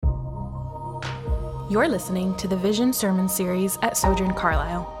You're listening to the Vision Sermon Series at Sojourn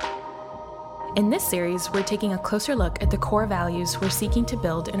Carlisle. In this series, we're taking a closer look at the core values we're seeking to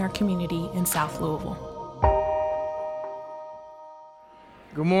build in our community in South Louisville.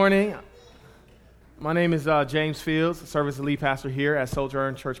 Good morning. My name is James Fields. I serve as the lead pastor here at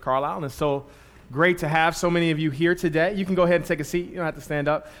Sojourn Church Carlisle, and it's so great to have so many of you here today. You can go ahead and take a seat. You don't have to stand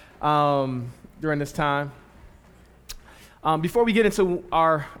up during this time. Before we get into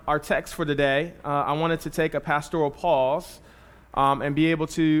our text for today, I wanted to take a pastoral pause and be able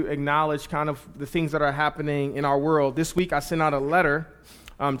to acknowledge kind of the things that are happening in our world. This week, I sent out a letter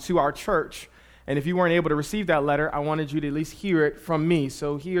to our church, and if you weren't able to receive that letter, I wanted you to at least hear it from me.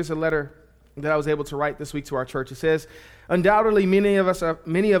 So here's a letter that I was able to write this week to our church. It says, undoubtedly, many of us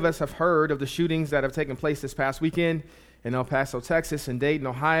have heard of the shootings that have taken place this past weekend in El Paso, Texas, and Dayton,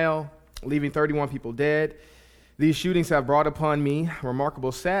 Ohio, leaving 31 people dead. These shootings have brought upon me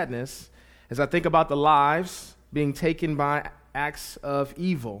remarkable sadness as I think about the lives being taken by acts of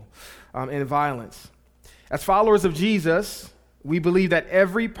evil and violence. As followers of Jesus, we believe that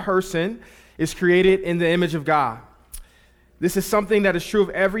every person is created in the image of God. This is something that is true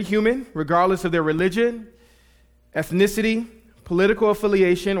of every human, regardless of their religion, ethnicity, political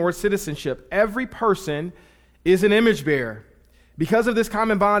affiliation, or citizenship. Every person is an image bearer. Because of this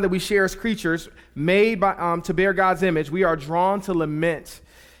common bond that we share as creatures made to bear God's image, we are drawn to lament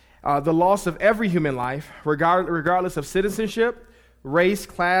the loss of every human life, regardless of citizenship, race,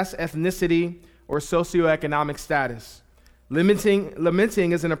 class, ethnicity, or socioeconomic status.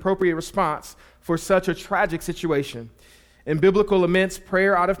 Lamenting is an appropriate response for such a tragic situation. In Biblical Laments,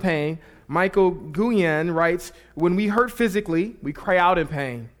 Prayer Out of Pain, Michael Guyen writes, when we hurt physically, we cry out in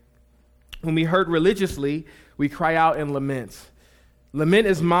pain. When we hurt religiously, we cry out in lament. Lament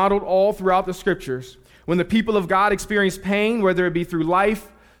is modeled all throughout the scriptures. When the people of God experience pain, whether it be through life,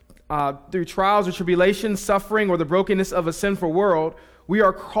 through trials or tribulations, suffering, or the brokenness of a sinful world, we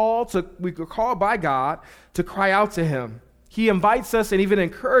are called by God to cry out to Him. He invites us and even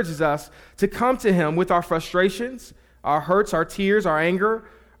encourages us to come to Him with our frustrations, our hurts, our tears, our anger,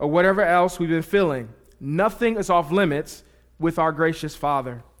 or whatever else we've been feeling. Nothing is off limits with our gracious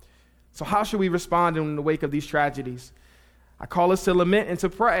Father. So how should we respond in the wake of these tragedies? I call us to lament and to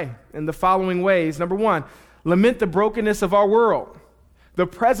pray in the following ways. Number one, lament the brokenness of our world, the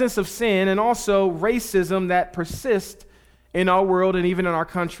presence of sin, and also racism that persists in our world and even in our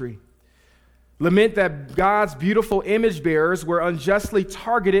country. Lament that God's beautiful image bearers were unjustly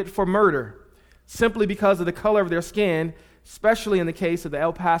targeted for murder simply because of the color of their skin, especially in the case of the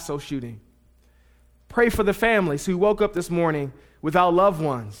El Paso shooting. Pray for the families who woke up this morning without loved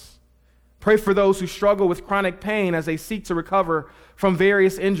ones. Pray for those who struggle with chronic pain as they seek to recover from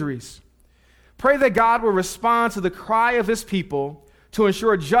various injuries. Pray that God will respond to the cry of His people to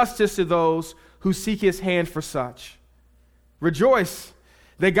ensure justice to those who seek His hand for such. Rejoice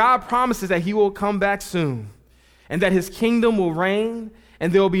that God promises that He will come back soon and that His kingdom will reign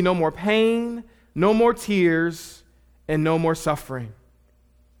and there will be no more pain, no more tears, and no more suffering.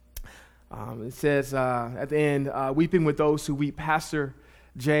 It says at the end, weeping with those who weep. Pastor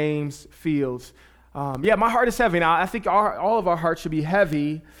James Fields. My heart is heavy. Now, I think all of our hearts should be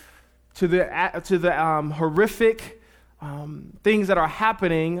heavy to the horrific things that are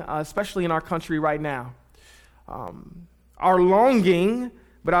happening, especially in our country right now. Our longing,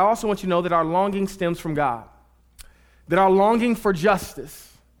 but I also want you to know that our longing stems from God. That our longing for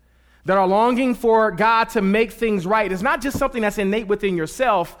justice, that our longing for God to make things right is not just something that's innate within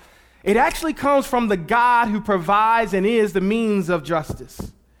yourself. It actually comes from the God who provides and is the means of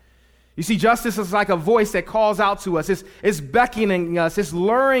justice. You see, justice is like a voice that calls out to us. It's beckoning us. It's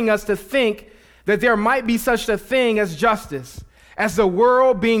luring us to think that there might be such a thing as justice, as the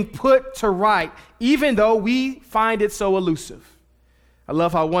world being put to right, even though we find it so elusive. I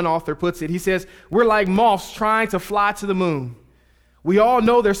love how one author puts it. He says, we're like moths trying to fly to the moon. We all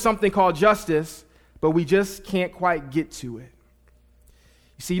know there's something called justice, but we just can't quite get to it.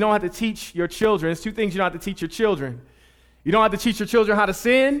 See, you don't have to teach your children. There's two things you don't have to teach your children. You don't have to teach your children how to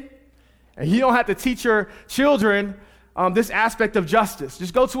sin, and you don't have to teach your children this aspect of justice.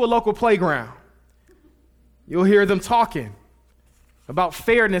 Just go to a local playground. You'll hear them talking about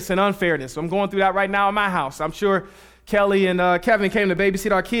fairness and unfairness. So I'm going through that right now in my house. I'm sure Kelly and Kevin came to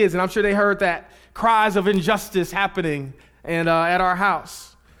babysit our kids, and I'm sure they heard that cries of injustice happening at our house.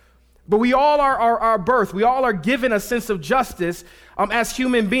 But we all are birthed. We all are given a sense of justice as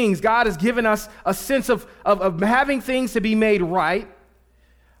human beings. God has given us a sense of having things to be made right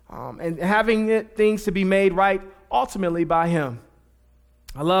and having things to be made right ultimately by Him.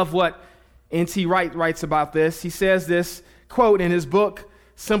 I love what N.T. Wright writes about this. He says this, quote, in his book,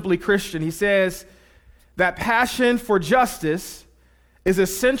 Simply Christian. He says, that passion for justice is a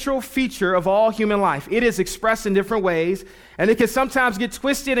central feature of all human life. It is expressed in different ways, and it can sometimes get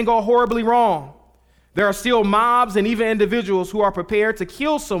twisted and go horribly wrong. There are still mobs and even individuals who are prepared to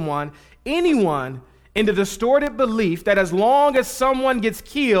kill someone, anyone, in the distorted belief that as long as someone gets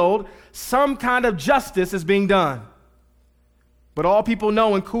killed, some kind of justice is being done. But all people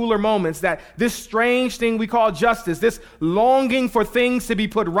know in cooler moments that this strange thing we call justice, this longing for things to be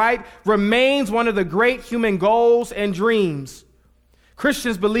put right, remains one of the great human goals and dreams.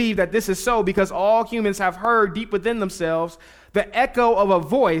 Christians believe that this is so because all humans have heard deep within themselves the echo of a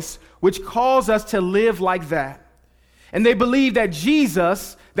voice which calls us to live like that. And they believe that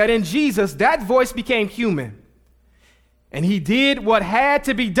in Jesus, that voice became human. And he did what had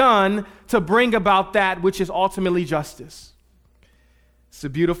to be done to bring about that which is ultimately justice. It's a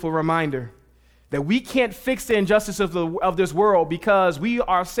beautiful reminder that we can't fix the injustice of this world because we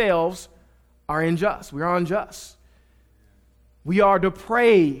ourselves are unjust. We are unjust. We are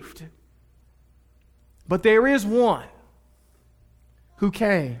depraved. But there is one who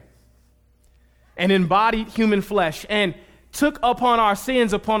came and embodied human flesh and took upon our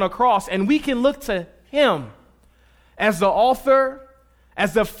sins upon a cross, and we can look to him as the author,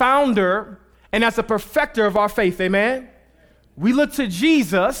 as the founder, and as the perfecter of our faith. Amen? We look to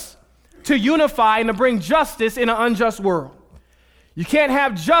Jesus to unify and to bring justice in an unjust world. You can't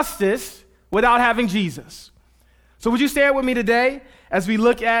have justice without having Jesus. So would you stand with me today as we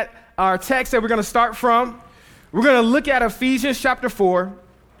look at our text that we're going to start from? We're going to look at Ephesians chapter 4,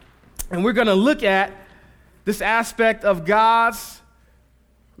 and we're going to look at this aspect of God's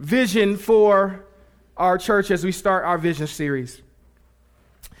vision for our church as we start our vision series.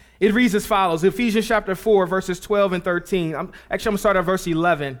 It reads as follows, Ephesians chapter 4, verses 12 and 13. I'm going to start at verse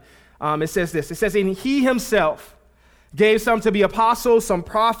 11. It says this. It says, and he himself gave some to be apostles, some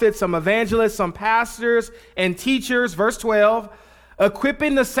prophets, some evangelists, some pastors and teachers, verse 12,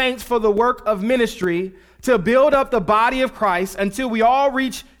 equipping the saints for the work of ministry to build up the body of Christ until we all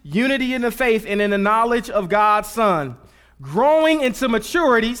reach unity in the faith and in the knowledge of God's Son, growing into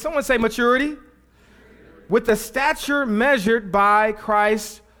maturity, someone say maturity, with the stature measured by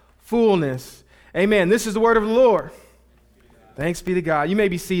Christ's fullness. Amen. This is the word of the Lord. Thanks be to God. You may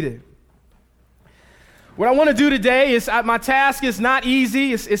be seated. What I want to do today is, my task is not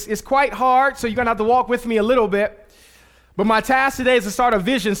easy. It's quite hard, so you're going to have to walk with me a little bit. But my task today is to start a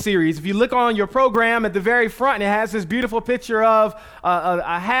vision series. If you look on your program at the very front, it has this beautiful picture of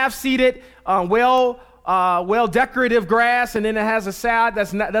a half-seated, well-decorative grass, and then it has a side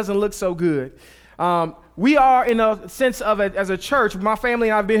that doesn't look so good. We are, in a sense of it, as a church, my family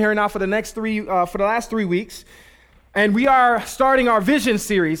and I have been here now for the last 3 weeks, and we are starting our vision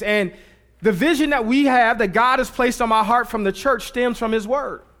series. And the vision that we have, that God has placed on my heart from the church, stems from his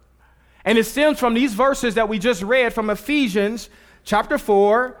word. And it stems from these verses that we just read from Ephesians chapter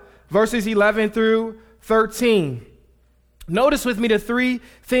 4, verses 11 through 13. Notice with me the three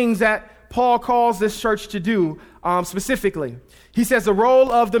things that Paul calls this church to do specifically. He says the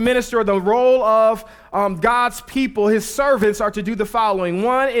role of the minister, the role of God's people, his servants, are to do the following.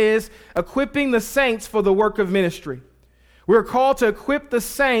 One is equipping the saints for the work of ministry. We're called to equip the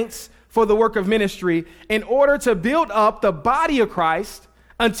saints for the work of ministry in order to build up the body of Christ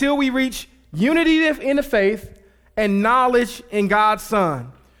until we reach unity in the faith and knowledge in God's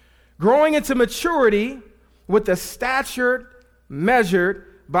Son, growing into maturity with the stature measured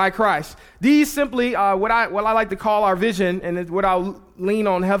by Christ. These simply are what I like to call our vision, and what I'll lean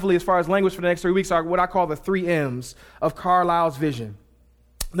on heavily as far as language for the next 3 weeks are what I call the 3 M's of Carlisle's vision.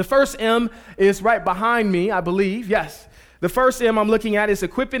 The first M is right behind me, I believe. Yes. The first M I'm looking at is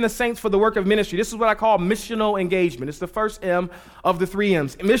equipping the saints for the work of ministry. This is what I call missional engagement. It's the first M of the 3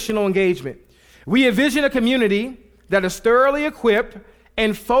 M's, missional engagement. We envision a community that is thoroughly equipped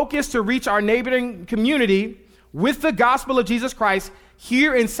and focused to reach our neighboring community with the gospel of Jesus Christ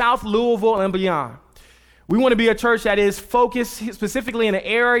here in South Louisville and beyond. We want to be a church that is focused specifically in the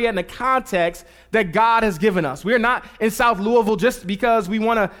area and the context that God has given us. We're not in South Louisville just because we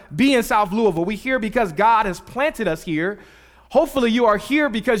want to be in South Louisville. We're here because God has planted us here. Hopefully you are here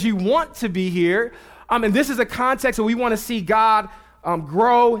because you want to be here. And this is a context where we want to see God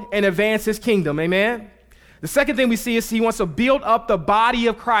grow and advance his kingdom. Amen. The second thing we see is he wants to build up the body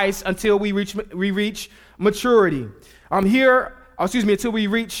of Christ until we reach maturity. Until we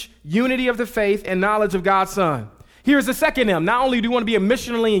reach unity of the faith and knowledge of God's Son. Here's the second M. Not only do we want to be a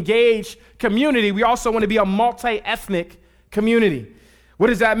missionally engaged community, we also want to be a multi-ethnic community. What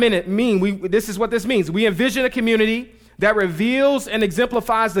does that mean? This is what this means. We envision a community that reveals and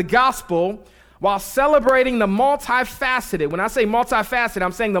exemplifies the gospel while celebrating the multifaceted. When I say multifaceted,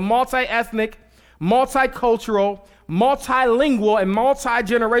 I'm saying the multi-ethnic, multicultural, multilingual, and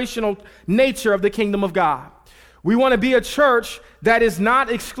multi-generational nature of the kingdom of God. We want to be a church that is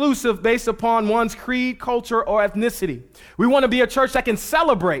not exclusive based upon one's creed, culture, or ethnicity. We want to be a church that can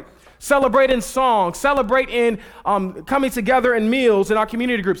celebrate in song, celebrate in coming together in meals in our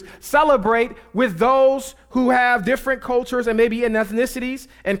community groups, celebrate with those who have different cultures and maybe in ethnicities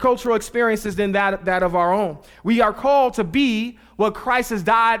and cultural experiences than that of our own. We are called to be what Christ has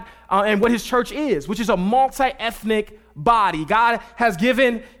died and what his church is, which is a multi-ethnic body. God has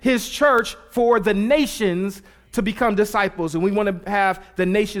given his church for the nations to become disciples, and we want to have the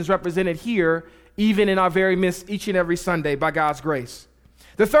nations represented here, even in our very midst, each and every Sunday by God's grace.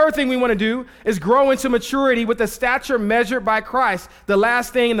 The third thing we want to do is grow into maturity with the stature measured by Christ. The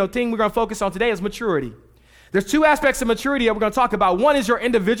last thing and the thing we're going to focus on today is maturity. There's two aspects of maturity that we're going to talk about. One is your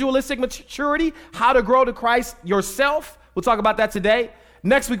individualistic maturity, how to grow to Christ yourself. We'll talk about that today.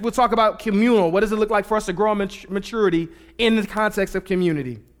 Next week, we'll talk about communal. What does it look like for us to grow in maturity in the context of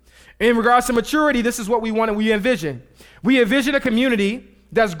community? In regards to maturity, this is what we want and we envision. We envision a community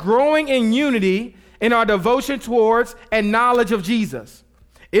that's growing in unity in our devotion towards and knowledge of Jesus.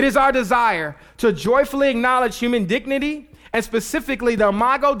 It is our desire to joyfully acknowledge human dignity and specifically the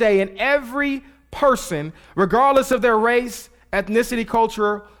Imago Dei in every person, regardless of their race, ethnicity,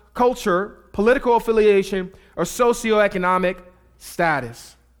 culture, political affiliation, or socioeconomic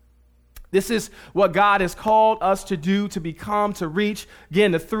status. This is what God has called us to do, to become, to reach.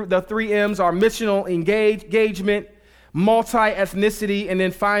 Again, the three M's are missional engagement, multi-ethnicity, and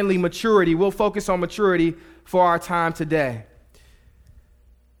then finally maturity. We'll focus on maturity for our time today.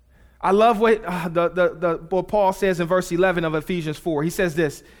 I love what what Paul says in verse 11 of Ephesians 4. He says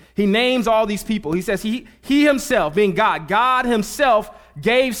this. He names all these people. He says he himself, being God himself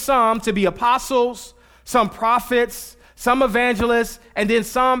gave some to be apostles, some prophets, some evangelists, and then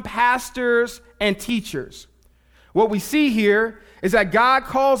some pastors and teachers. What we see here is that God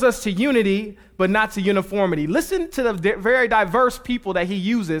calls us to unity, but not to uniformity. Listen to the very diverse people that he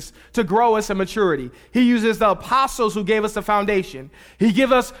uses to grow us in maturity. He uses the apostles who gave us the foundation. He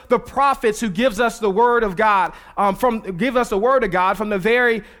gives us the prophets who gives us the word of God, give us the word of God from the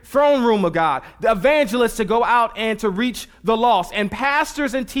very throne room of God. The evangelists to go out and to reach the lost, and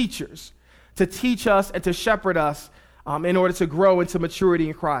pastors and teachers to teach us and to shepherd us in order to grow into maturity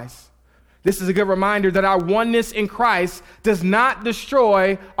in Christ. This is a good reminder that our oneness in Christ does not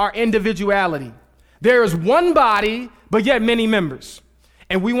destroy our individuality. There is one body, but yet many members.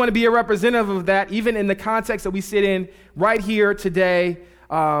 And we want to be a representative of that, even in the context that we sit in right here today,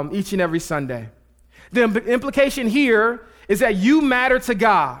 each and every Sunday. The implication here is that you matter to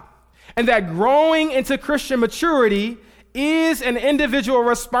God, and that growing into Christian maturity is an individual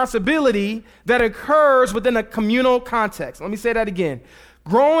responsibility that occurs within a communal context. Let me say that again.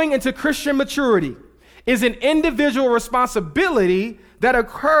 Growing into Christian maturity is an individual responsibility that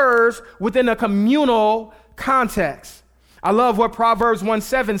occurs within a communal context. I love what Proverbs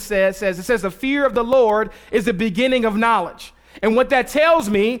 1:7 says. It says, the fear of the Lord is the beginning of knowledge. And what that tells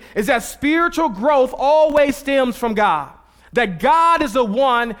me is that spiritual growth always stems from God. That God is the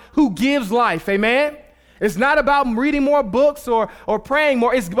one who gives life. Amen? It's not about reading more books or praying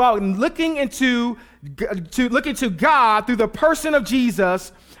more. It's about looking to God through the person of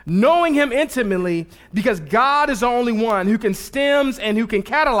Jesus, knowing him intimately, because God is the only one who can stems and who can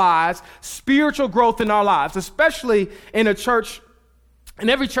catalyze spiritual growth in our lives, especially in a church, in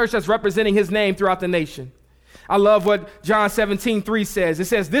every church that's representing his name throughout the nation. I love what John 17:3 says. It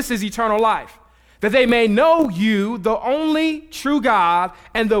says, this is eternal life, that they may know you, the only true God,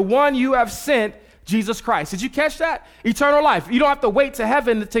 and the one you have sent, Jesus Christ. Did you catch that? Eternal life. You don't have to wait to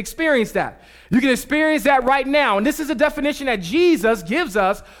heaven to experience that. You can experience that right now. And this is a definition that Jesus gives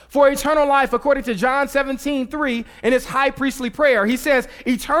us for eternal life according to John 17:3 in his high priestly prayer. He says,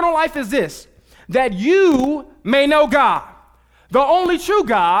 eternal life is this, that you may know God, the only true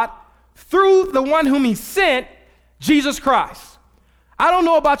God, through the one whom he sent, Jesus Christ. I don't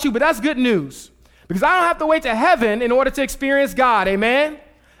know about you, but that's good news, because I don't have to wait to heaven in order to experience God. Amen?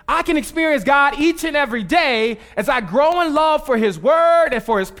 I can experience God each and every day as I grow in love for his word and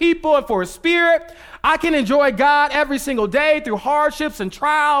for his people and for his spirit. I can enjoy God every single day through hardships and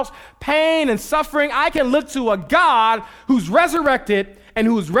trials, pain and suffering. I can look to a God who's resurrected and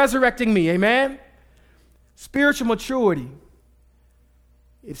who's resurrecting me. Amen? Spiritual maturity,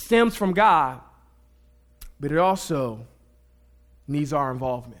 it stems from God, but it also needs our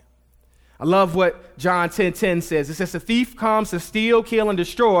involvement. I love what John 10:10 says. It says, the thief comes to steal, kill, and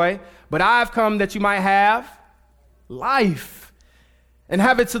destroy, but I've come that you might have life and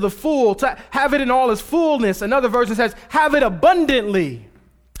have it to the full, to have it in all its fullness. Another version says, have it abundantly.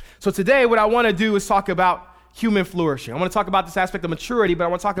 So today, what I want to do is talk about human flourishing. I want to talk about this aspect of maturity, but I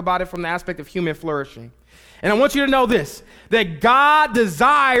want to talk about it from the aspect of human flourishing. And I want you to know this, that God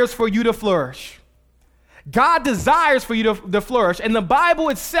desires for you to flourish. God desires for you to flourish. And the Bible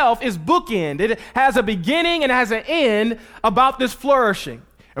itself is bookend. It has a beginning and it has an end about this flourishing.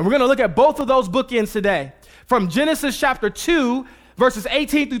 And we're going to look at both of those bookends today. From Genesis chapter 2, verses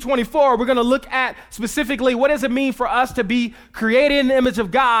 18 through 24, we're going to look at specifically what does it mean for us to be created in the image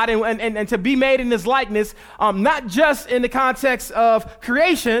of God and to be made in his likeness, not just in the context of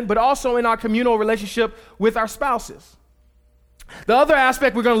creation, but also in our communal relationship with our spouses. The other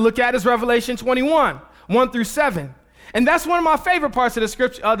aspect we're going to look at is Revelation 21, 1 through 7. And that's one of my favorite parts of the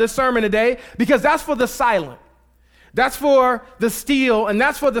scripture, this sermon today, because that's for the silent. That's for the still, and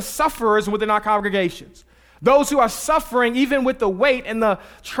that's for the sufferers within our congregations. Those who are suffering even with the weight and the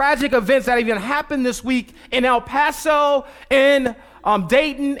tragic events that even happened this week in El Paso, in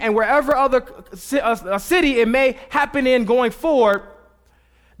Dayton, and wherever other city it may happen in going forward.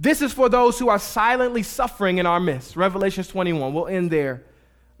 This is for those who are silently suffering in our midst. Revelation 21. We'll end there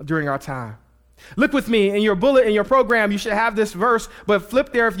during our time. Look with me in your bullet, in your program, you should have this verse, but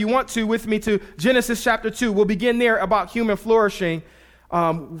flip there if you want to with me to Genesis chapter 2. We'll begin there about human flourishing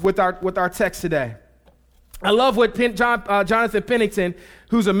with our text today. I love what Jonathan Pennington,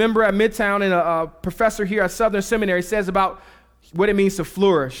 who's a member at Midtown and a professor here at Southern Seminary, says about what it means to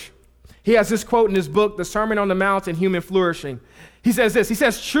flourish. He has this quote in his book, The Sermon on the Mount and Human Flourishing. He says this, he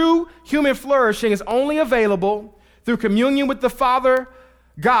says, true human flourishing is only available through communion with the Father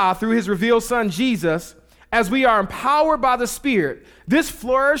God through his revealed Son, Jesus, as we are empowered by the Spirit. This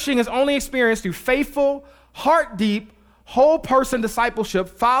flourishing is only experienced through faithful, heart-deep, whole-person discipleship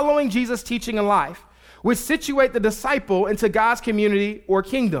following Jesus' teaching and life, which situate the disciple into God's community or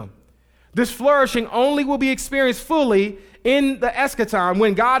kingdom. This flourishing only will be experienced fully in the eschaton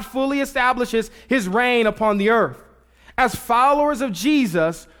when God fully establishes his reign upon the earth. As followers of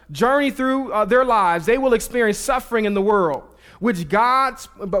Jesus journey through their lives, they will experience suffering in the world, which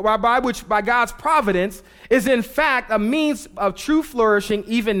by God's providence is in fact a means of true flourishing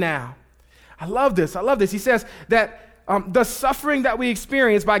even now. I love this. He says that the suffering that we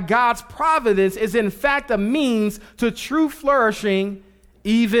experience by God's providence is in fact a means to true flourishing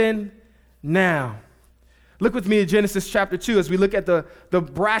even now. Look with me at Genesis chapter 2 as we look at the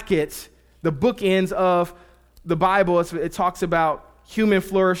brackets, the bookends of the Bible. It talks about human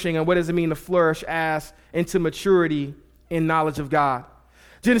flourishing and what does it mean to flourish as into maturity in knowledge of God.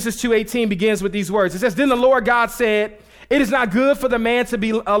 Genesis 2:18 begins with these words. It says, then the Lord God said, it is not good for the man to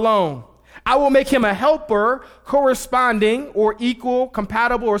be alone. I will make him a helper corresponding or equal,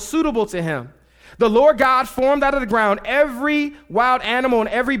 compatible, or suitable to him. The Lord God formed out of the ground every wild animal and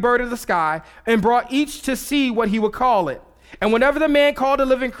every bird of the sky and brought each to see what he would call it. And whenever the man called a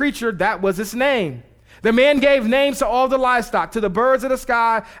living creature, that was its name. The man gave names to all the livestock, to the birds of the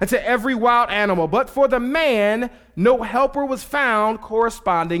sky, and to every wild animal. But for the man, no helper was found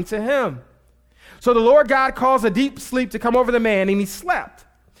corresponding to him. So the Lord God caused a deep sleep to come over the man, and he slept.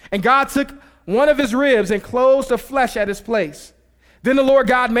 And God took one of his ribs and closed the flesh at its place. Then the Lord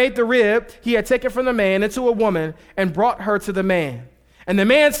God made the rib he had taken from the man into a woman and brought her to the man. And the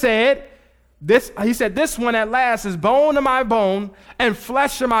man said, this one at last is bone of my bone and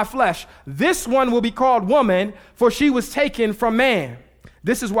flesh of my flesh. This one will be called woman, for she was taken from man.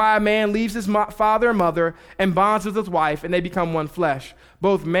 This is why a man leaves his father and mother and bonds with his wife, and they become one flesh.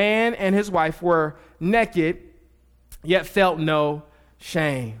 Both man and his wife were naked, yet felt no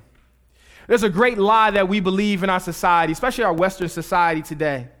shame. There's a great lie that we believe in our society, especially our Western society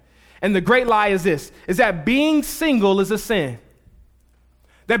today. And the great lie is this, is that being single is a sin.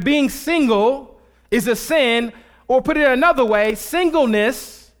 That being single is a sin, or put it another way,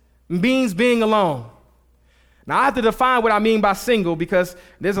 singleness means being alone. Now, I have to define what I mean by single because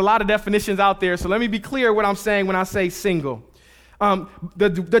there's a lot of definitions out there, so let me be clear what I'm saying when I say single.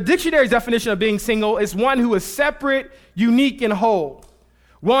 The dictionary's definition of being single is one who is separate, unique, and whole.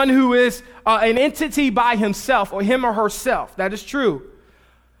 One who is an entity by himself or him or herself. That is true.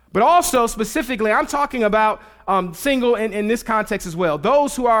 But also, specifically, I'm talking about single in this context as well.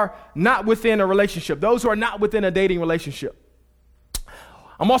 Those who are not within a relationship. Those who are not within a dating relationship.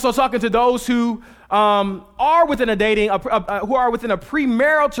 I'm also talking to those who are within a who are within a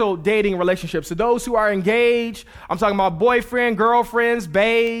premarital dating relationship. So those who are engaged, I'm talking about boyfriend, girlfriends,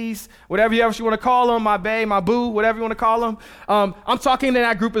 baes, whatever you want to call them, my bae, my boo, whatever you want to call them. I'm talking to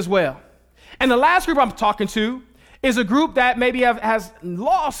that group as well. And the last group I'm talking to is a group that maybe has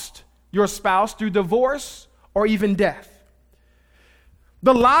lost your spouse through divorce or even death.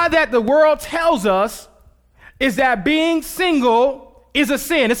 The lie that the world tells us is that being single is a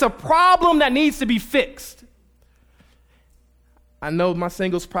sin. It's a problem that needs to be fixed. I know my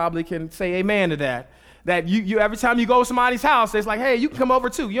singles probably can say amen to that. That you every time you go to somebody's house, it's like, hey, you can come over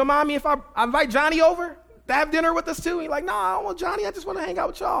too. You don't mind me if I invite Johnny over to have dinner with us too? And you're like, no, I don't want Johnny. I just want to hang out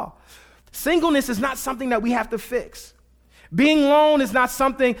with y'all. Singleness is not something that we have to fix. Being alone is not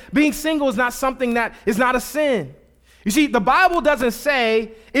something, being single is not something that is not a sin. You see, the Bible doesn't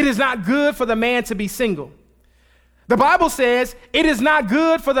say it is not good for the man to be single. The Bible says it is not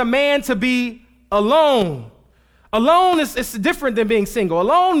good for the man to be alone. Alone is different than being single.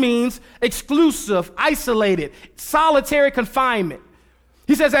 Alone means exclusive, isolated, solitary confinement.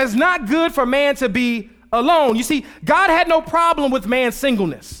 He says that it's not good for man to be alone. You see, God had no problem with man's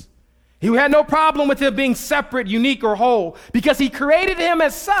singleness. He had no problem with him being separate, unique, or whole, because he created him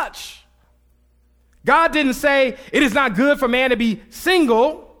as such. God didn't say it is not good for man to be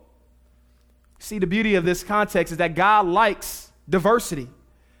single. See, the beauty of this context is that God likes diversity.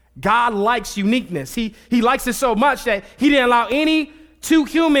 God likes uniqueness. He likes it so much that he didn't allow any two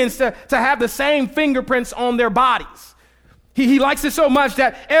humans to have the same fingerprints on their bodies. He likes it so much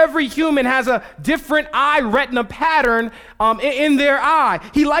that every human has a different eye retina pattern in their eye.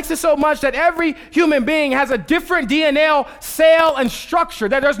 He likes it so much that every human being has a different DNA cell and structure.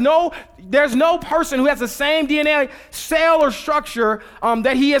 That there's no person who has the same DNA cell or structure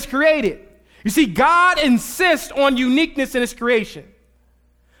that he has created. You see, God insists on uniqueness in his creation.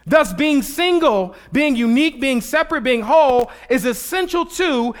 Thus, being single, being unique, being separate, being whole is essential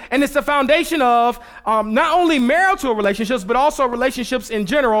to, and it's the foundation of not only marital relationships, but also relationships in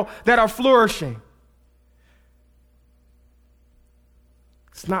general that are flourishing.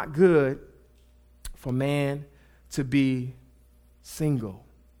 It's not good for man to be single.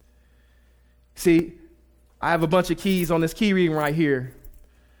 See, I have a bunch of keys on this key ring right here.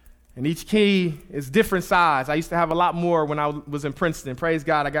 And each key is different size. I used to have a lot more when I was in Princeton. Praise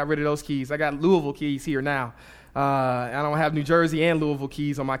God, I got rid of those keys. I got Louisville keys here now. I don't have New Jersey and Louisville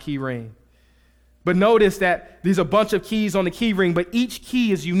keys on my key ring. But notice that there's a bunch of keys on the key ring, but each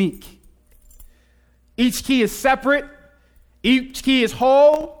key is unique. Each key is separate. Each key is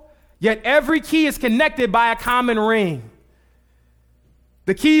whole, yet every key is connected by a common ring.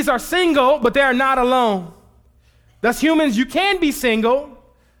 The keys are single, but they are not alone. Thus, humans, you can be single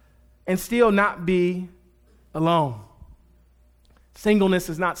and still not be alone. Singleness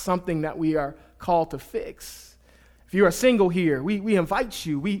is not something that we are called to fix. If you are single here, we invite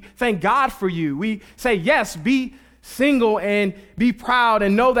you. We thank God for you. We say, yes, be single and be proud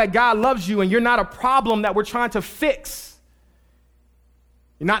and know that God loves you and you're not a problem that we're trying to fix.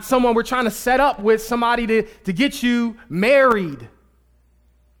 You're not someone we're trying to set up with somebody to get you married.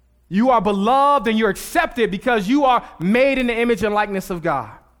 You are beloved and you're accepted because you are made in the image and likeness of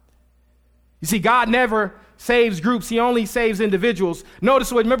God. You see, God never saves groups. He only saves individuals.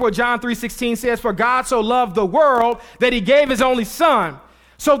 Remember what John 3:16 says, for God so loved the world that he gave his only son,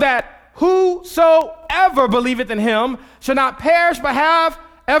 so that whosoever believeth in him shall not perish but have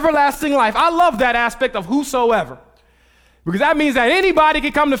everlasting life. I love that aspect of whosoever, because that means that anybody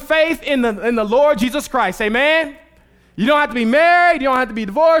can come to faith in the Lord Jesus Christ. Amen? You don't have to be married. You don't have to be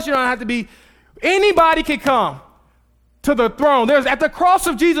divorced. You don't have to be, anybody can come to the throne. At the cross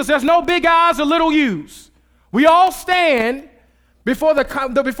of Jesus, there's no big I's or little U's. We all stand before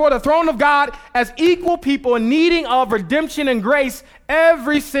the throne of God as equal people in needing of redemption and grace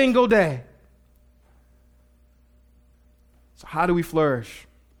every single day. So how do we flourish?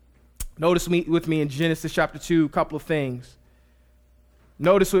 Notice with me in Genesis chapter 2, a couple of things.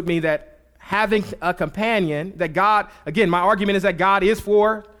 Notice with me that having a companion, that God, again, my argument is that God is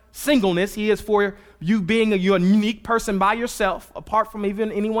for singleness. He is for you being a unique person by yourself, apart from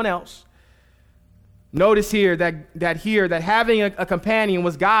even anyone else. Notice here that having a companion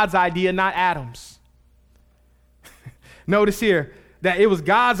was God's idea, not Adam's. Notice here that it was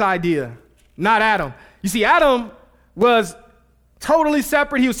God's idea, not Adam. You see, Adam was totally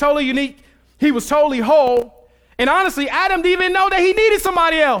separate. He was totally unique. He was totally whole. And honestly, Adam didn't even know that he needed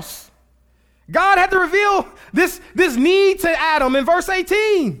somebody else. God had to reveal this need to Adam in verse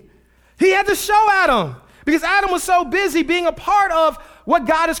 18. He had to show Adam because Adam was so busy being a part of what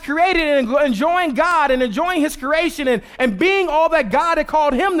God has created and enjoying God and enjoying his creation and being all that God had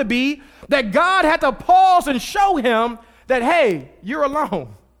called him to be, that God had to pause and show him that, hey, you're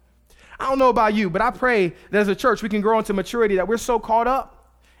alone. I don't know about you, but I pray that as a church we can grow into maturity, that we're so caught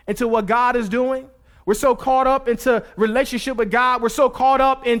up into what God is doing. We're so caught up into relationship with God. We're so caught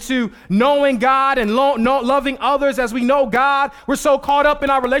up into knowing God and loving others as we know God. We're so caught up in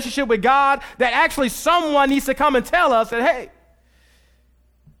our relationship with God that actually someone needs to come and tell us that, hey,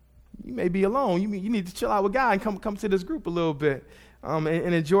 you may be alone. You need to chill out with God and come to this group a little bit. and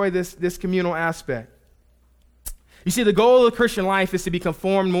enjoy this communal aspect. You see, the goal of the Christian life is to be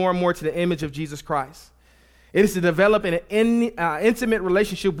conformed more and more to the image of Jesus Christ. It is to develop an intimate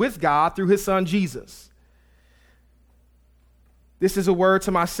relationship with God through his son, Jesus. This is a word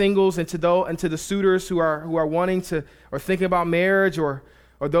to my singles and to the suitors who are wanting to or thinking about marriage or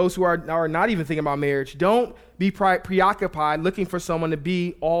those who are not even thinking about marriage. Don't be preoccupied looking for someone to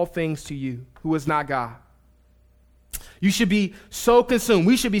be all things to you who is not God. You should be so consumed.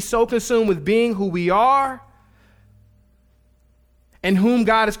 We should be so consumed with being who we are and whom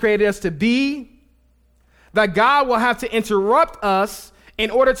God has created us to be, that God will have to interrupt us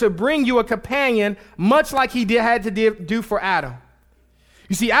in order to bring you a companion, much like he had to do for Adam.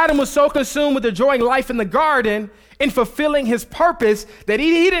 You see, Adam was so consumed with enjoying life in the garden and fulfilling his purpose that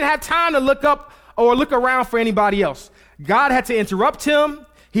he didn't have time to look up or look around for anybody else. God had to interrupt him.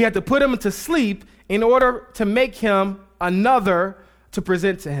 He had to put him to sleep in order to make him another to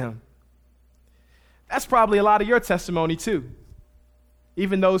present to him. That's probably a lot of your testimony too.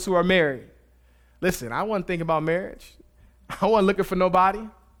 Even those who are married. Listen, I wasn't thinking about marriage. I wasn't looking for nobody. I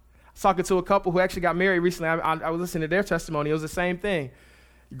was talking to a couple who actually got married recently. I was listening to their testimony. It was the same thing.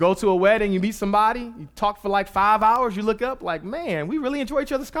 You go to a wedding, you meet somebody, you talk for like 5 hours, you look up like, man, we really enjoy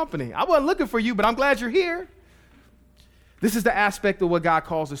each other's company. I wasn't looking for you, but I'm glad you're here. This is the aspect of what God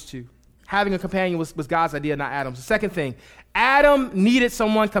calls us to. Having a companion was God's idea, not Adam's. The second thing, Adam needed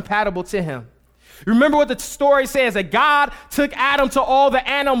someone compatible to him. Remember what the story says, that God took Adam to all the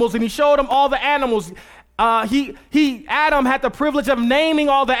animals and he showed him all the animals. Adam had the privilege of naming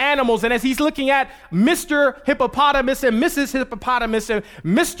all the animals. And as he's looking at Mr. Hippopotamus and Mrs. Hippopotamus and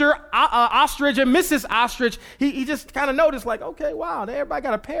Mr. Ostrich and Mrs. Ostrich, he just kind of noticed like, okay, wow, everybody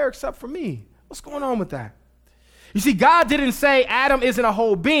got a pair except for me. What's going on with that? You see, God didn't say Adam isn't a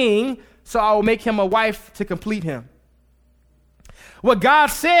whole being, so I will make him a wife to complete him. What God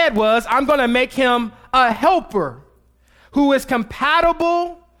said was, I'm going to make him a helper who is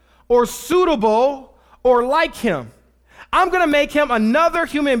compatible or suitable or like him. I'm going to make him another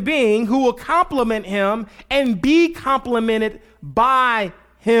human being who will complement him and be complemented by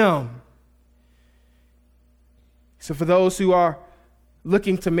him. So for those who are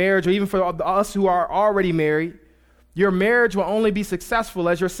looking to marriage, or even for us who are already married, your marriage will only be successful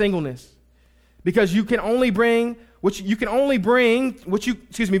as your singleness. Because you can only bring because you can only bring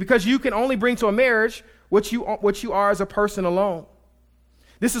to a marriage what you are as a person alone.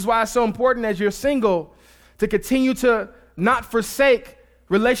 This is why it's so important as you're single to continue to not forsake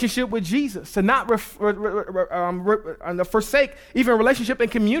relationship with Jesus, to not forsake even relationship and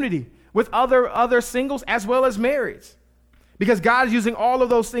community with other singles as well as marrieds. Because God is using all of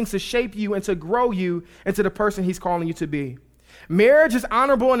those things to shape you and to grow you into the person he's calling you to be. Marriage is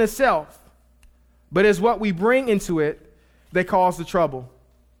honorable in itself, but it's what we bring into it that cause the trouble.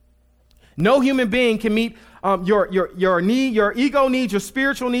 No human being can meet your ego needs, your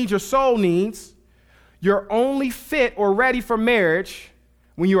spiritual needs, your soul needs. You're only fit or ready for marriage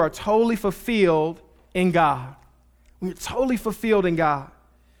when you are totally fulfilled in God. When you're totally fulfilled in God.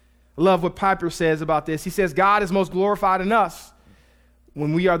 I love what Piper says about this. He says, God is most glorified in us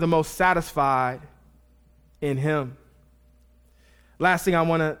when we are the most satisfied in him. Last thing I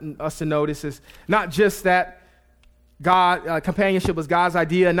want us to notice is not just that companionship was God's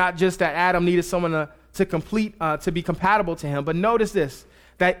idea, not just that Adam needed someone to be compatible to him, but notice this,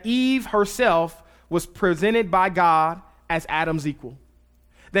 that Eve herself was presented by God as Adam's equal.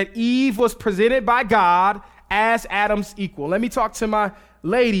 That Eve was presented by God as Adam's equal. Let me talk to my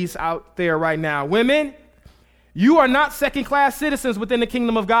ladies out there right now. Women, you are not second-class citizens within the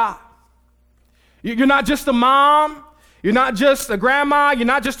kingdom of God. You're not just a mom. You're not just a grandma. You're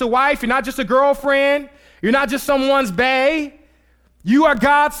not just a wife. You're not just a girlfriend. You're not just someone's bae. You are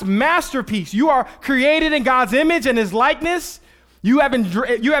God's masterpiece. You are created in God's image and his likeness. You have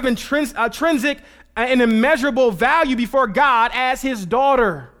intrinsic and immeasurable value before God as his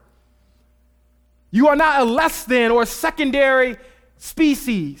daughter. You are not a less than or secondary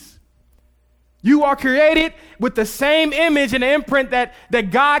species. You are created with the same image and imprint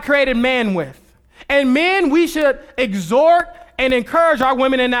that God created man with. And men, we should exhort and encourage our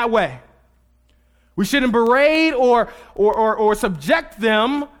women in that way. We shouldn't berate or subject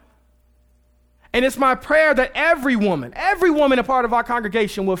them. And it's my prayer that every woman a part of our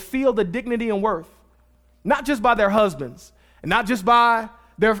congregation will feel the dignity and worth, not just by their husbands and not just by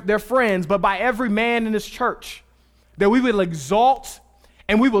their friends, but by every man in this church, that we will exalt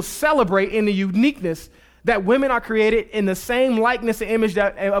and we will celebrate in the uniqueness that women are created in the same likeness and image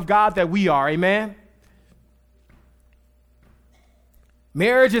of God that we are. Amen?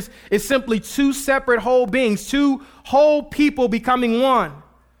 Marriage is simply two separate whole beings, two whole people becoming one.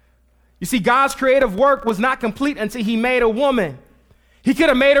 You see, God's creative work was not complete until he made a woman. He could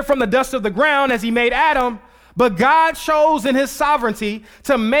have made her from the dust of the ground as he made Adam, but God chose in his sovereignty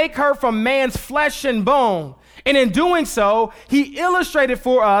to make her from man's flesh and bone. And in doing so, he illustrated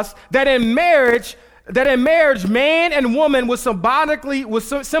for us that in marriage, man and woman would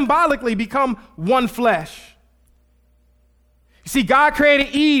symbolically become one flesh. You see, God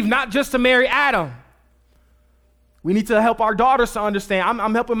created Eve not just to marry Adam. We need to help our daughters to understand.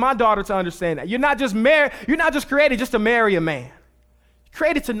 I'm helping my daughter to understand that. You're not just created just to marry a man. You're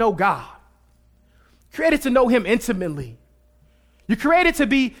created to know God. You're created to know him intimately. You're created to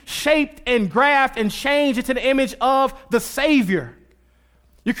be shaped and grafted and changed into the image of the Savior.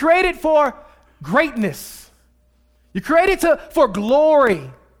 You're created for greatness. You're created for glory.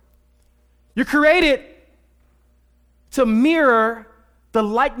 You're created to mirror the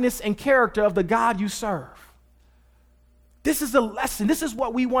likeness and character of the God you serve. This is a lesson. This is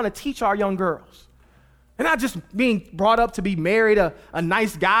what we want to teach our young girls. They're not just being brought up to be married a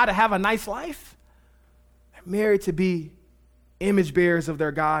nice guy to have a nice life. They're married to be image bearers of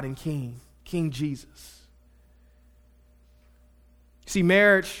their God and King, King Jesus. See,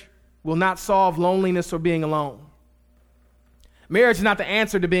 marriage will not solve loneliness or being alone. Marriage is not the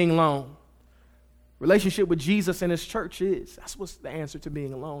answer to being alone. Relationship with Jesus and his church is. That's what the answer to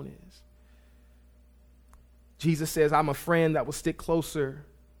being alone is. Jesus says, I'm a friend that will stick closer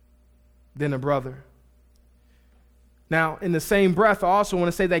than a brother. Now, in the same breath, I also want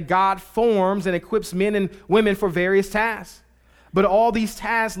to say that God forms and equips men and women for various tasks. But all these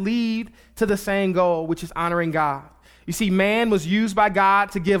tasks lead to the same goal, which is honoring God. You see, man was used by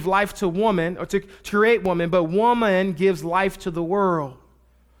God to give life to woman, or to create woman, but woman gives life to the world.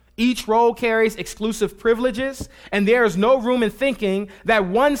 Each role carries exclusive privileges, and there is no room in thinking that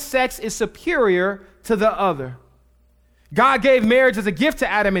one sex is superior to the other. God gave marriage as a gift to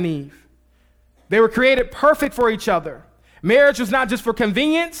Adam and Eve. They were created perfect for each other. Marriage was not just for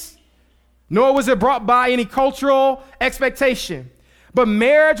convenience, nor was it brought by any cultural expectation. But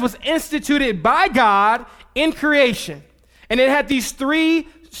marriage was instituted by God in creation. And it had these three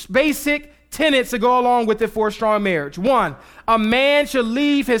basic tenets to go along with it for a strong marriage. One, a man should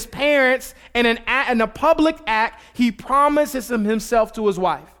leave his parents, and in a public act, he promises himself to his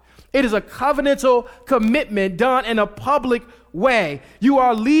wife. It is a covenantal commitment done in a public way. You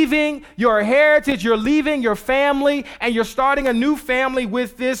are leaving your heritage, you're leaving your family, and you're starting a new family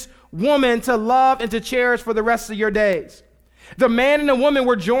with this woman to love and to cherish for the rest of your days. The man and the woman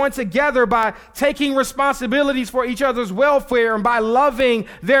were joined together by taking responsibilities for each other's welfare and by loving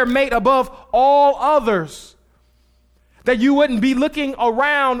their mate above all others. That you wouldn't be looking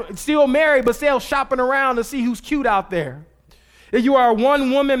around, still married, but still shopping around to see who's cute out there. That you are a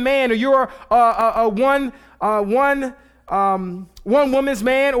one-woman man, or you are a one woman's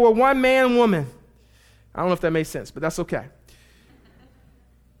man, or a one-man woman. I don't know if that makes sense, but that's okay.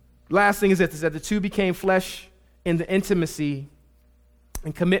 Last thing is this, is that the two became flesh in the intimacy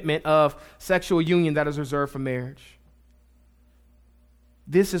and commitment of sexual union that is reserved for marriage.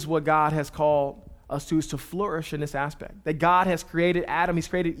 This is what God has called us to, is to flourish in this aspect. That God has created Adam, he's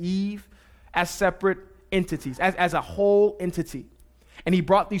created Eve as separate entities, as a whole entity. And he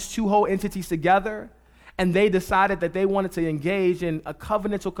brought these two whole entities together, and they decided that they wanted to engage in a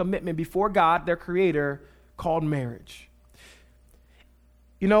covenantal commitment before God, their creator, called marriage.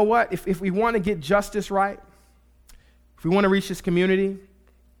 You know what? If we want to get justice right, if we want to reach this community,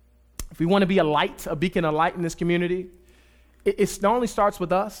 if we want to be a light, a beacon of light in this community, it not only starts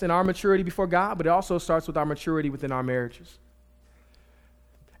with us and our maturity before God, but it also starts with our maturity within our marriages.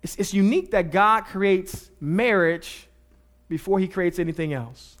 It's unique that God creates marriage before he creates anything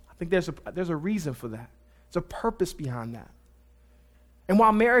else. I think there's a reason for that. There's a purpose behind that. And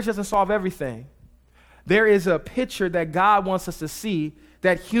while marriage doesn't solve everything, there is a picture that God wants us to see,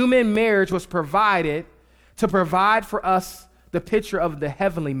 that human marriage was provided to provide for us the picture of the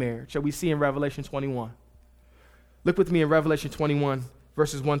heavenly marriage that we see in Revelation 21. Look with me in Revelation 21,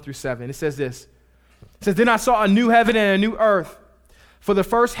 verses 1 through 7. It says this. It says, "Then I saw a new heaven and a new earth. For the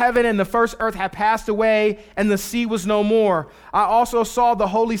first heaven and the first earth had passed away, and the sea was no more. I also saw the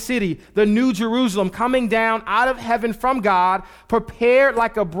holy city, the new Jerusalem, coming down out of heaven from God, prepared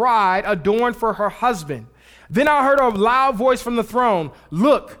like a bride adorned for her husband. Then I heard a loud voice from the throne.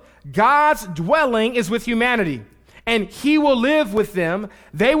 Look, God's dwelling is with humanity, and he will live with them.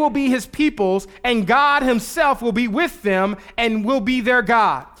 They will be his peoples, and God himself will be with them and will be their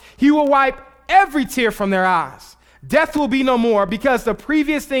God. He will wipe every tear from their eyes. Death will be no more, because the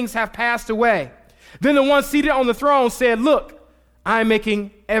previous things have passed away. Then the one seated on the throne said, 'Look, I'm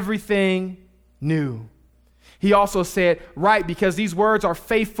making everything new. He also said, right, because these words are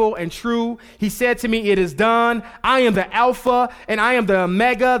faithful and true. He said to me, it is done. I am the Alpha and I am the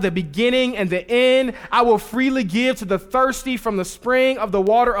Omega, the beginning and the end. I will freely give to the thirsty from the spring of the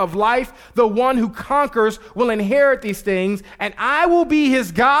water of life. The one who conquers will inherit these things, and I will be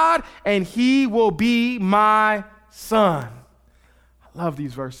his God, and he will be my son. I love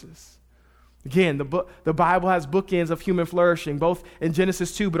these verses. Again, the Bible has bookends of human flourishing, both in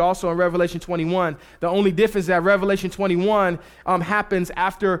Genesis 2, but also in Revelation 21. The only difference is that Revelation 21 happens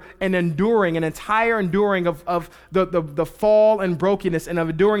after an entire enduring of the fall and brokenness, and of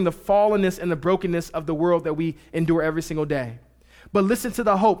enduring the fallenness and the brokenness of the world that we endure every single day. But listen to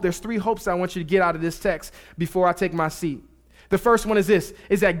the hope. There's 3 hopes I want you to get out of this text before I take my seat. The first one is this,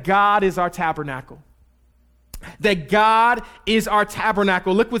 is that God is our tabernacle. That God is our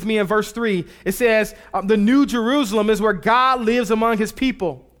tabernacle. Look with me in verse 3. It says, the New Jerusalem is where God lives among his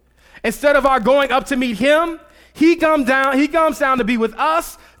people. Instead of our going up to meet him, he comes down to be with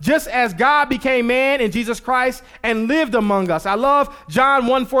us, just as God became man in Jesus Christ and lived among us. I love John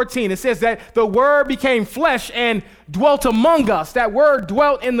 1:14. It says that the word became flesh and dwelt among us. That word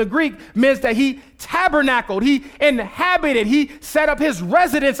dwelt in the Greek means that he tabernacled, he inhabited, he set up his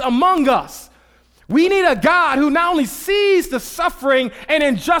residence among us. We need a God who not only sees the suffering and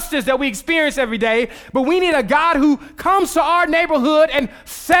injustice that we experience every day, but we need a God who comes to our neighborhood and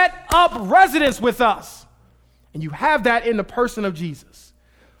set up residence with us. And you have that in the person of Jesus.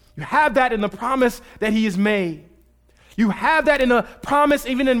 You have that in the promise that he has made. You have that in the promise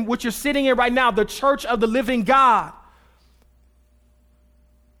even in what you're sitting in right now, the church of the living God.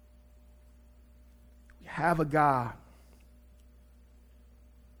 We have a God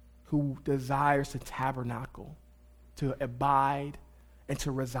who desires to tabernacle, to abide, and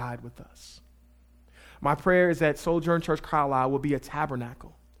to reside with us. My prayer is that Sojourn Church Carlisle will be a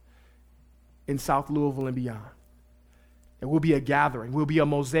tabernacle in South Louisville and beyond. It will be a gathering. We'll be a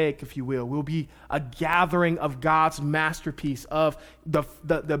mosaic, if you will. We'll be a gathering of God's masterpiece, of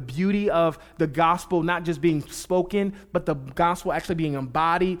the beauty of the gospel, not just being spoken, but the gospel actually being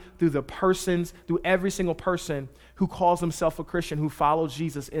embodied through the persons, through every single person who calls himself a Christian, who follows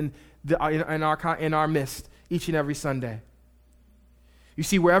Jesus in our midst each and every Sunday. You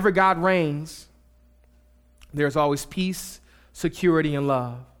see, wherever God reigns, there's always peace, security, and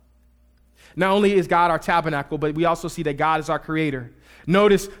love. Not only is God our tabernacle, but we also see that God is our creator.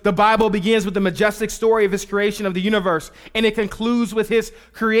 Notice the Bible begins with the majestic story of his creation of the universe, and it concludes with his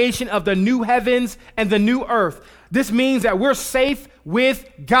creation of the new heavens and the new earth. This means that we're safe with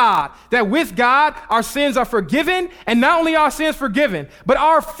God, that with God, our sins are forgiven, and not only our sins forgiven, but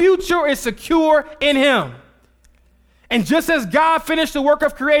our future is secure in him. And just as God finished the work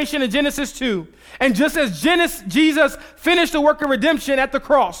of creation in Genesis 2, and just as Jesus finished the work of redemption at the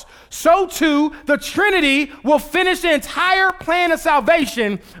cross, so too the Trinity will finish the entire plan of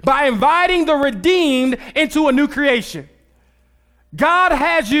salvation by inviting the redeemed into a new creation. God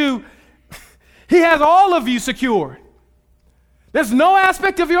has you, he has all of you secured. There's no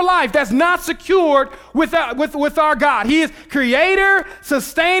aspect of your life that's not secured with our God. He is creator,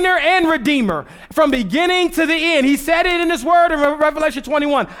 sustainer, and redeemer from beginning to the end. He said it in his word in Revelation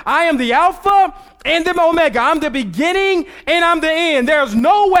 21. I am the Alpha and the Omega. I'm the beginning and I'm the end. There's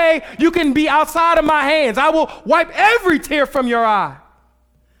no way you can be outside of my hands. I will wipe every tear from your eye.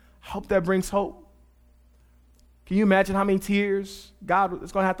 I hope that brings hope. Can you imagine how many tears God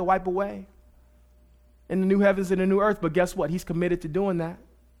is going to have to wipe away in the new heavens and the new earth? But guess what? He's committed to doing that.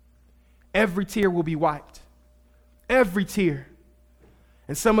 Every tear will be wiped. Every tear.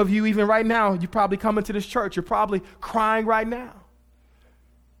 And some of you, even right now, you probably come into this church, you're probably crying right now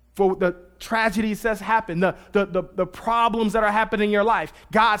for the tragedies that's happened, the problems that are happening in your life.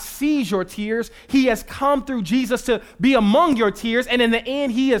 God sees your tears. He has come through Jesus to be among your tears. And in the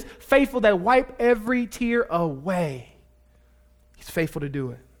end, he is faithful to wipe every tear away. He's faithful to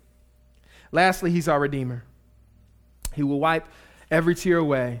do it. Lastly, he's our Redeemer. He will wipe every tear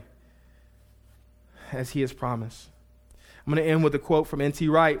away as he has promised. I'm going to end with a quote from N.T.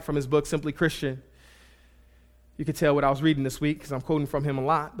 Wright from his book, Simply Christian. You can tell what I was reading this week because I'm quoting from him a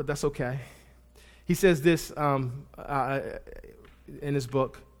lot, but that's okay. He says this in his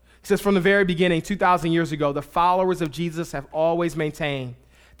book. He says, from the very beginning, 2,000 years ago, the followers of Jesus have always maintained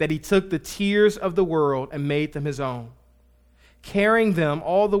that he took the tears of the world and made them his own, carrying them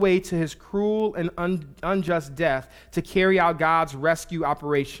all the way to his cruel and unjust death to carry out God's rescue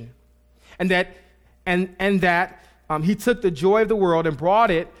operation. And that he took the joy of the world and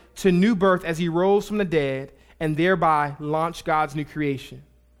brought it to new birth as he rose from the dead and thereby launched God's new creation.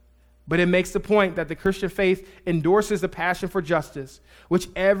 But it makes the point that the Christian faith endorses the passion for justice, which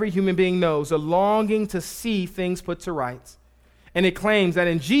every human being knows, a longing to see things put to rights. And it claims that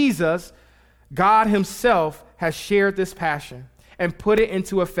in Jesus, God himself has shared this passion and put it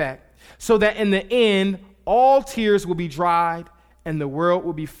into effect, so that in the end, all tears will be dried and the world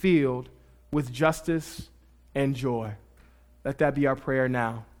will be filled with justice and joy. Let that be our prayer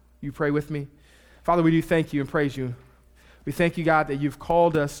now. You pray with me? Father, we do thank you and praise you. We thank you, God, that you've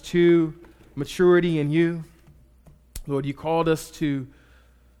called us to maturity in you. Lord, you called us to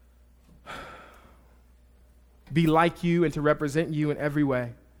be like you and to represent you in every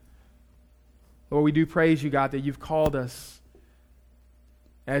way. Lord, we do praise you, God, that you've called us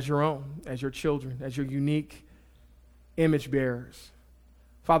as your own, as your children, as your unique image bearers.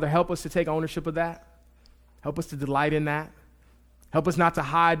 Father, help us to take ownership of that. Help us to delight in that. Help us not to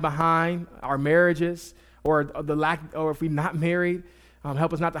hide behind our marriages or the lack, or if we're not married,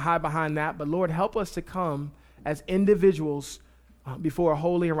 help us not to hide behind that. But Lord, help us to come as individuals before a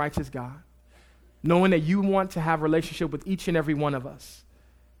holy and righteous God, knowing that you want to have a relationship with each and every one of us.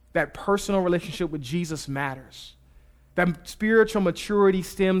 That personal relationship with Jesus matters. That spiritual maturity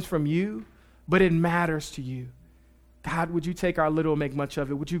stems from you, but it matters to you. God, would you take our little and make much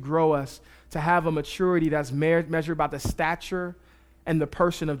of it? Would you grow us to have a maturity that's measured by the stature and the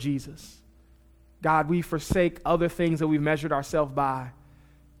person of Jesus? God, we forsake other things that we've measured ourselves by: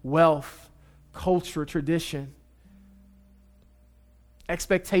 wealth, culture, tradition,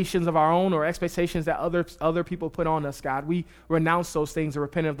 expectations of our own or expectations that other people put on us. God, we renounce those things and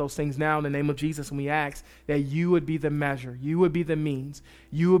repent of those things now in the name of Jesus, and we ask that you would be the measure, you would be the means,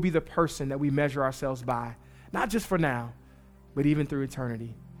 you would be the person that we measure ourselves by, not just for now, but even through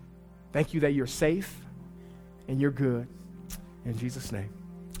eternity. Thank you that you're safe and you're good. In Jesus' name,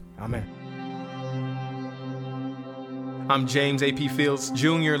 amen. I'm James A.P. Fields,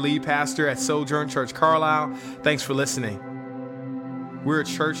 Jr., lead pastor at Sojourn Church Carlisle. Thanks for listening. We're a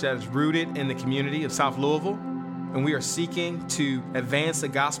church that is rooted in the community of South Louisville, and we are seeking to advance the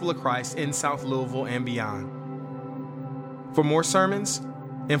gospel of Christ in South Louisville and beyond. For more sermons,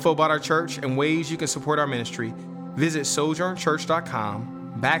 info about our church, and ways you can support our ministry, visit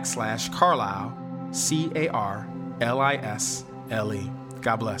sojournchurch.com/Carlisle, CARLISLE.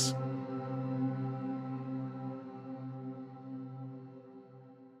 God bless.